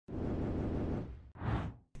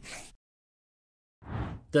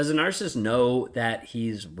Does a narcissist know that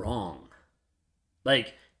he's wrong?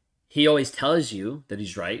 Like, he always tells you that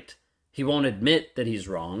he's right. He won't admit that he's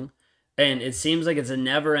wrong. And it seems like it's a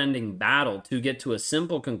never-ending battle to get to a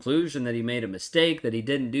simple conclusion that he made a mistake, that he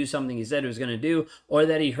didn't do something he said he was going to do, or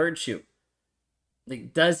that he hurt you.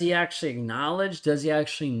 Like, does he actually acknowledge? Does he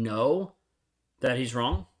actually know that he's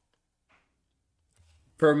wrong?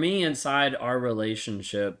 For me, inside our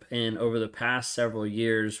relationship and over the past several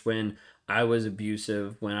years, when I was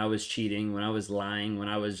abusive, when I was cheating, when I was lying, when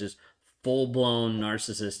I was just full-blown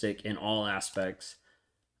narcissistic in all aspects,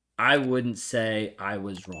 I wouldn't say I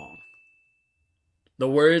was wrong. The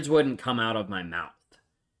words wouldn't come out of my mouth.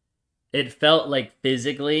 It felt like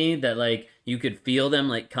physically that like you could feel them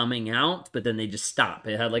like coming out, but then they just stop.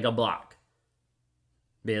 It had like a block.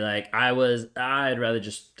 Be like, I'd rather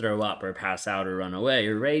just throw up or pass out or run away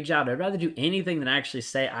or rage out. I'd rather do anything than actually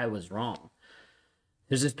say I was wrong.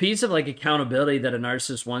 There's this piece of like accountability that a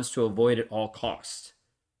narcissist wants to avoid at all costs.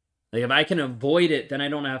 Like if I can avoid it, then I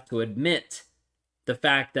don't have to admit the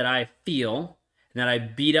fact that I feel and that I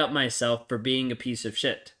beat up myself for being a piece of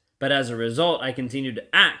shit. But as a result, I continue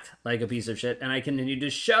to act like a piece of shit and I continue to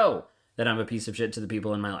show that I'm a piece of shit to the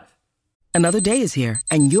people in my life. Another day is here,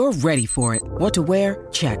 and you're ready for it. What to wear?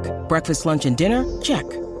 Check. Breakfast, lunch, and dinner? Check.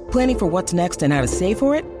 Planning for what's next and how to save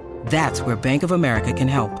for it? That's where Bank of America can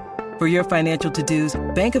help. For your financial to-dos,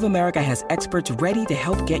 Bank of America has experts ready to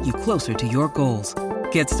help get you closer to your goals.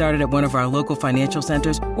 Get started at one of our local financial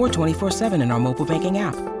centers or 24/7 in our mobile banking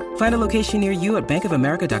app. Find a location near you at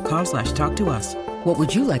bankofamerica.com/talktous. What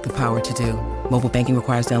would you like the power to do? Mobile banking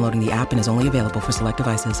requires downloading the app and is only available for select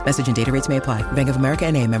devices. Message and data rates may apply. Bank of America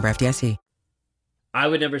N.A., member FDIC. I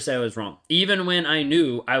would never say I was wrong, even when I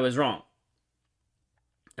knew I was wrong.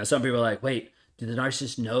 Now, some people are like, wait, do the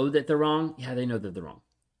narcissists know that they're wrong? Yeah, they know that they're wrong.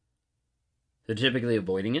 They're typically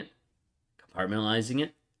avoiding it, compartmentalizing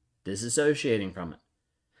it, disassociating from it.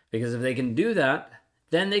 Because if they can do that,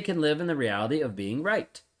 then they can live in the reality of being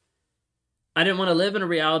right. I didn't want to live in a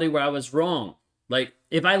reality where I was wrong. Like,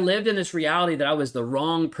 if I lived in this reality that I was the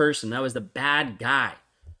wrong person, that I was the bad guy,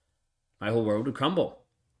 my whole world would crumble.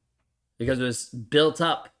 Because it was built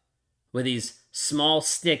up with these small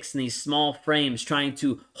sticks and these small frames trying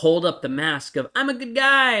to hold up the mask of, I'm a good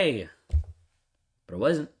guy. But it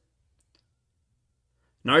wasn't.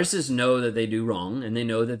 Narcissists know that they do wrong, and they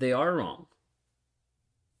know that they are wrong.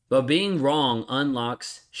 But being wrong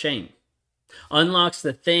unlocks shame. Unlocks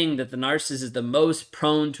the thing that the narcissist is the most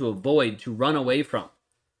prone to avoid, to run away from.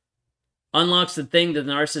 Unlocks the thing that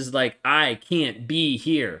the narcissist is like, I can't be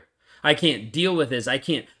here. I can't deal with this. I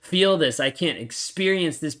can't feel this. I can't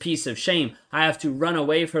experience this piece of shame. I have to run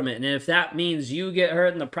away from it. And if that means you get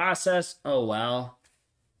hurt in the process, oh well.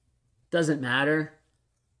 Doesn't matter.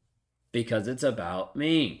 Because it's about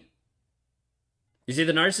me. You see,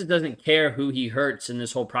 the narcissist doesn't care who he hurts in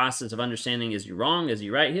this whole process of understanding, is he wrong, is he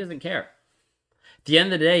right? He doesn't care. At the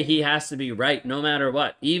end of the day, he has to be right no matter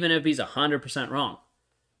what, even if he's 100% wrong.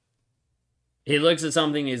 He looks at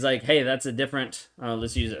something, he's like, hey, that's a different,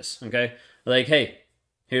 let's use this, okay? Like, hey,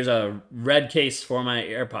 here's a red case for my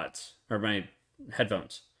AirPods, or my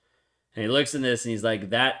headphones. And he looks at this and he's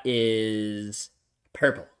like, that is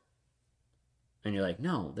purple. And you're like,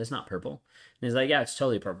 no, that's not purple. And he's like, yeah, it's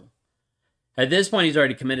totally purple. At this point, he's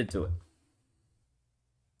already committed to it.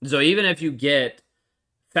 So even if you get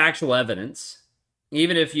factual evidence,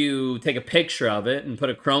 even if you take a picture of it and put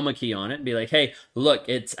a chroma key on it and be like, hey, look,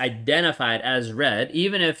 it's identified as red.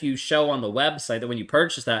 Even if you show on the website that when you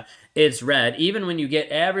purchase that, it's red. Even when you get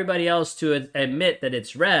everybody else to admit that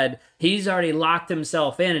it's red, he's already locked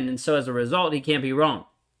himself in. And so as a result, he can't be wrong.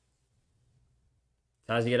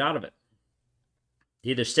 How does he get out of it?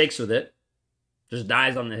 He either sticks with it, just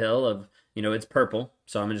dies on the hill of, it's purple,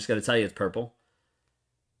 so I'm just going to tell you it's purple.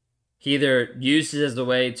 He either uses it as a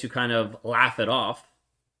way to kind of laugh it off.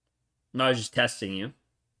 No, I was just testing you.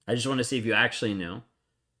 I just want to see if you actually knew.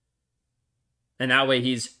 And that way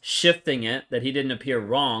he's shifting it, that he didn't appear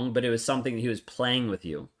wrong, but it was something that he was playing with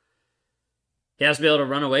you. He has to be able to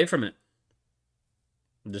run away from it.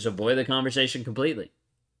 Just avoid the conversation completely.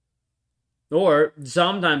 Or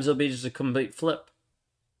sometimes it'll be just a complete flip.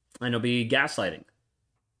 And it'll be gaslighting.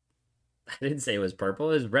 I didn't say it was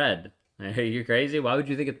purple, it was red. You're crazy? Why would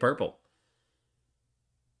you think it's purple?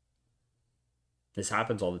 This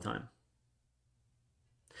happens all the time.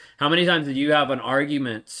 How many times did you have an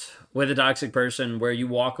argument with a toxic person where you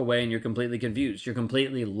walk away and you're completely confused? You're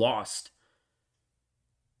completely lost.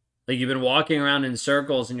 Like you've been walking around in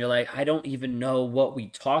circles and you're like, I don't even know what we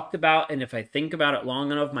talked about. And if I think about it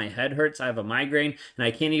long enough, my head hurts. I have a migraine and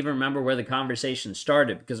I can't even remember where the conversation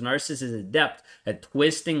started, because a narcissist is adept at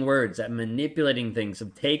twisting words, at manipulating things,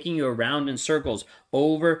 of taking you around in circles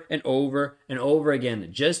over and over and over again,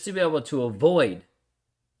 just to be able to avoid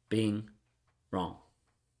being wrong.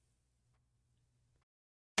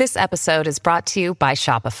 This episode is brought to you by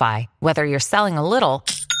Shopify. Whether you're selling a little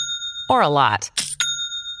or a lot,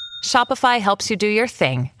 Shopify helps you do your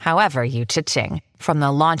thing, however you cha-ching. From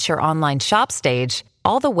the launch your online shop stage,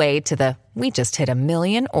 all the way to the we just hit 1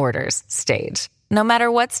 million orders stage. No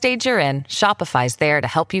matter what stage you're in, Shopify's there to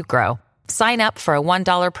help you grow. Sign up for a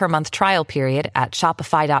 $1 per month trial period at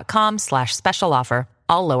shopify.com/special offer,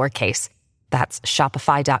 all lowercase. That's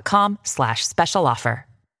shopify.com/special offer.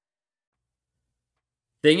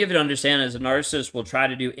 Thing you have to understand is a narcissist will try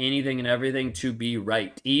to do anything and everything to be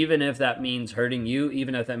right, even if that means hurting you,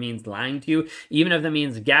 even if that means lying to you, even if that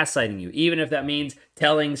means gaslighting you, even if that means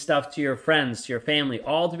telling stuff to your friends, to your family,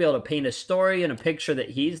 all to be able to paint a story and a picture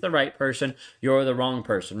that he's the right person, you're the wrong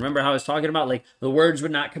person. Remember how I was talking about, like, the words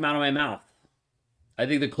would not come out of my mouth? I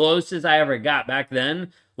think the closest I ever got back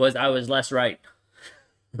then was I was less right.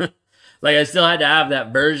 Like, I still had to have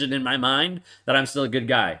that version in my mind that I'm still a good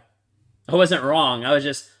guy. I wasn't wrong. I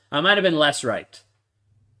might have been less right.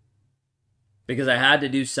 Because I had to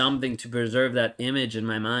do something to preserve that image in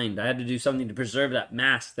my mind. I had to do something to preserve that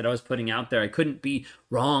mask that I was putting out there. I couldn't be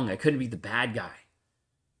wrong. I couldn't be the bad guy.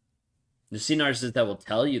 You see narcissists that will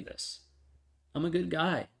tell you this. I'm a good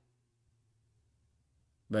guy.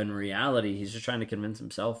 But in reality, he's just trying to convince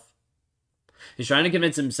himself. He's trying to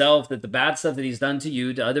convince himself that the bad stuff that he's done to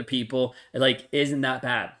you, to other people, like, isn't that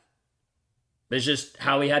bad. It's just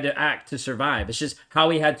how he had to act to survive. It's just how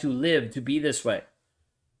he had to live to be this way.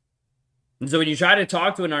 And so when you try to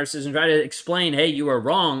talk to a narcissist and try to explain, hey, you are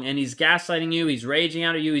wrong, and he's gaslighting you, he's raging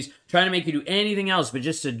out at you, he's trying to make you do anything else but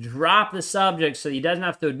just to drop the subject so he doesn't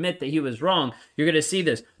have to admit that he was wrong, you're going to see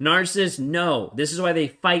this. Narcissists know. This is why they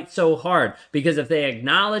fight so hard. Because if they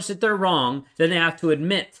acknowledge that they're wrong, then they have to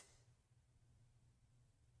admit.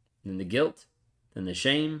 Then the guilt, then the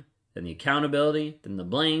shame, then the accountability, then the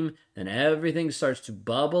blame, then everything starts to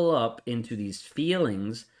bubble up into these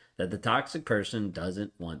feelings that the toxic person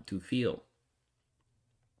doesn't want to feel.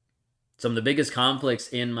 Some of the biggest conflicts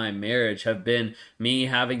in my marriage have been me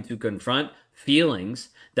having to confront feelings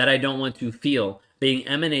that I don't want to feel being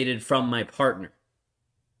emanated from my partner.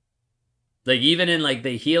 Like, even in like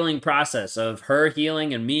the healing process of her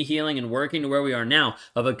healing and me healing and working to where we are now,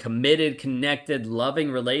 of a committed, connected,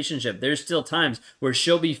 loving relationship, there's still times where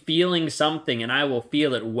she'll be feeling something and I will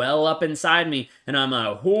feel it well up inside me. And I'm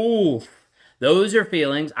like, ooh, those are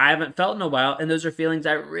feelings I haven't felt in a while. And those are feelings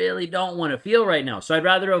I really don't want to feel right now. So I'd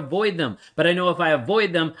rather avoid them. But I know if I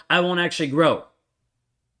avoid them, I won't actually grow.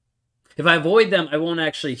 If I avoid them, I won't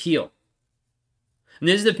actually heal. And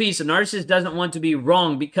this is the piece. A narcissist doesn't want to be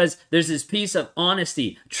wrong because there's this piece of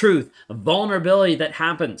honesty, truth, vulnerability that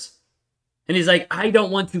happens. And he's like, I don't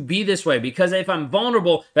want to be this way because if I'm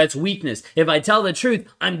vulnerable, that's weakness. If I tell the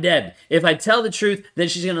truth, I'm dead. If I tell the truth, then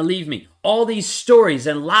she's going to leave me. All these stories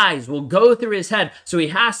and lies will go through his head. So he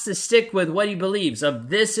has to stick with what he believes of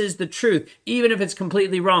this is the truth, even if it's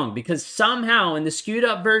completely wrong. Because somehow in the skewed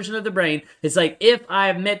up version of the brain, it's like, if I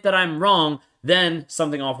admit that I'm wrong, then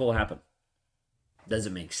something awful will happen. Does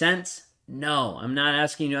it make sense? No, I'm not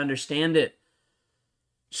asking you to understand it.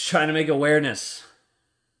 Just trying to make awareness.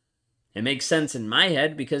 It makes sense in my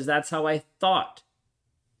head because that's how I thought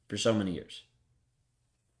for so many years.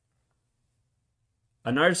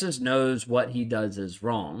 A narcissist knows what he does is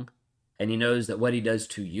wrong, and he knows that what he does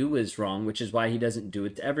to you is wrong, which is why he doesn't do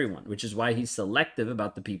it to everyone, which is why he's selective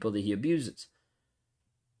about the people that he abuses.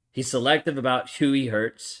 He's selective about who he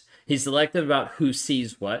hurts. He's selective about who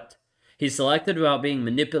sees what. He's selective about being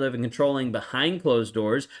manipulative and controlling behind closed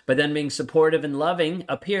doors, but then being supportive and loving,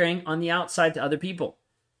 appearing on the outside to other people.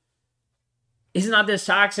 He's not this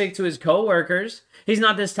toxic to his coworkers. He's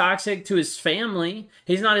not this toxic to his family.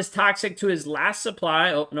 He's not as toxic to his last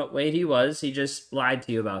supply. Oh, no, wait, he was. He just lied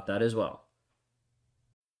to you about that as well.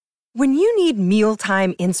 When you need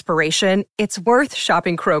mealtime inspiration, it's worth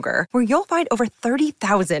shopping Kroger, where you'll find over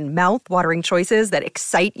 30,000 mouth-watering choices that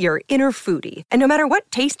excite your inner foodie. And no matter what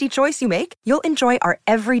tasty choice you make, you'll enjoy our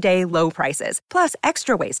everyday low prices, plus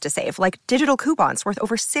extra ways to save, like digital coupons worth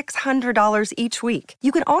over $600 each week.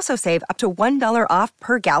 You can also save up to $1 off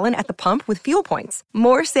per gallon at the pump with fuel points.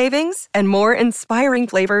 More savings and more inspiring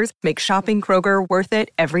flavors make shopping Kroger worth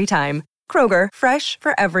it every time. Kroger, fresh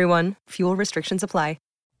for everyone. Fuel restrictions apply.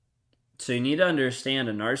 So you need to understand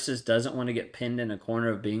a narcissist doesn't want to get pinned in a corner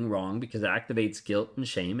of being wrong because it activates guilt and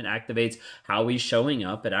shame. It activates how he's showing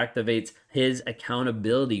up. It activates his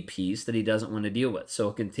accountability piece that he doesn't want to deal with. So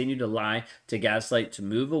he'll continue to lie, to gaslight, to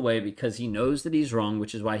move away because he knows that he's wrong,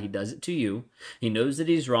 which is why he does it to you. He knows that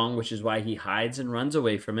he's wrong, which is why he hides and runs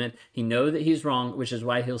away from it. He knows that he's wrong, which is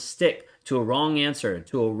why he'll stick to a wrong answer,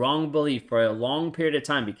 to a wrong belief for a long period of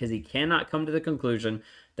time because he cannot come to the conclusion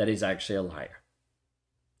that he's actually a liar.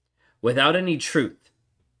 Without any truth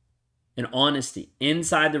and honesty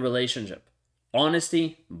inside the relationship,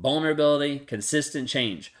 honesty, vulnerability, consistent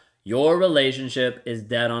change, your relationship is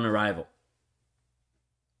dead on arrival.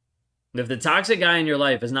 If the toxic guy in your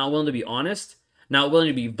life is not willing to be honest, not willing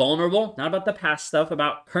to be vulnerable, not about the past stuff,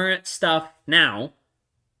 about current stuff now,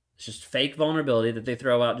 it's just fake vulnerability that they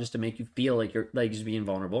throw out just to make you feel like you're just being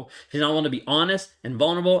vulnerable. If he's not willing to be honest and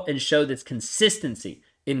vulnerable and show this consistency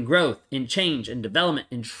in growth, in change, in development,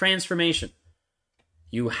 in transformation,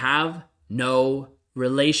 you have no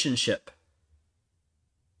relationship.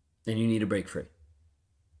 Then you need to break free.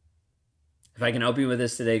 If I can help you with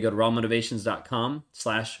this today, go to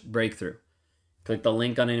rawmotivations.com/breakthrough. Click the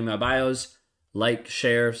link on any of my bios, like,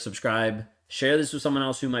 share, subscribe. Share this with someone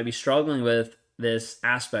else who might be struggling with this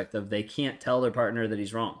aspect of they can't tell their partner that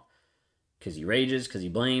he's wrong because he rages, because he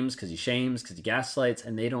blames, because he shames, because he gaslights,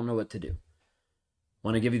 and they don't know what to do. I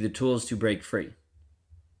want to give you the tools to break free.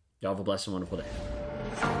 Y'all have a blessed and wonderful day.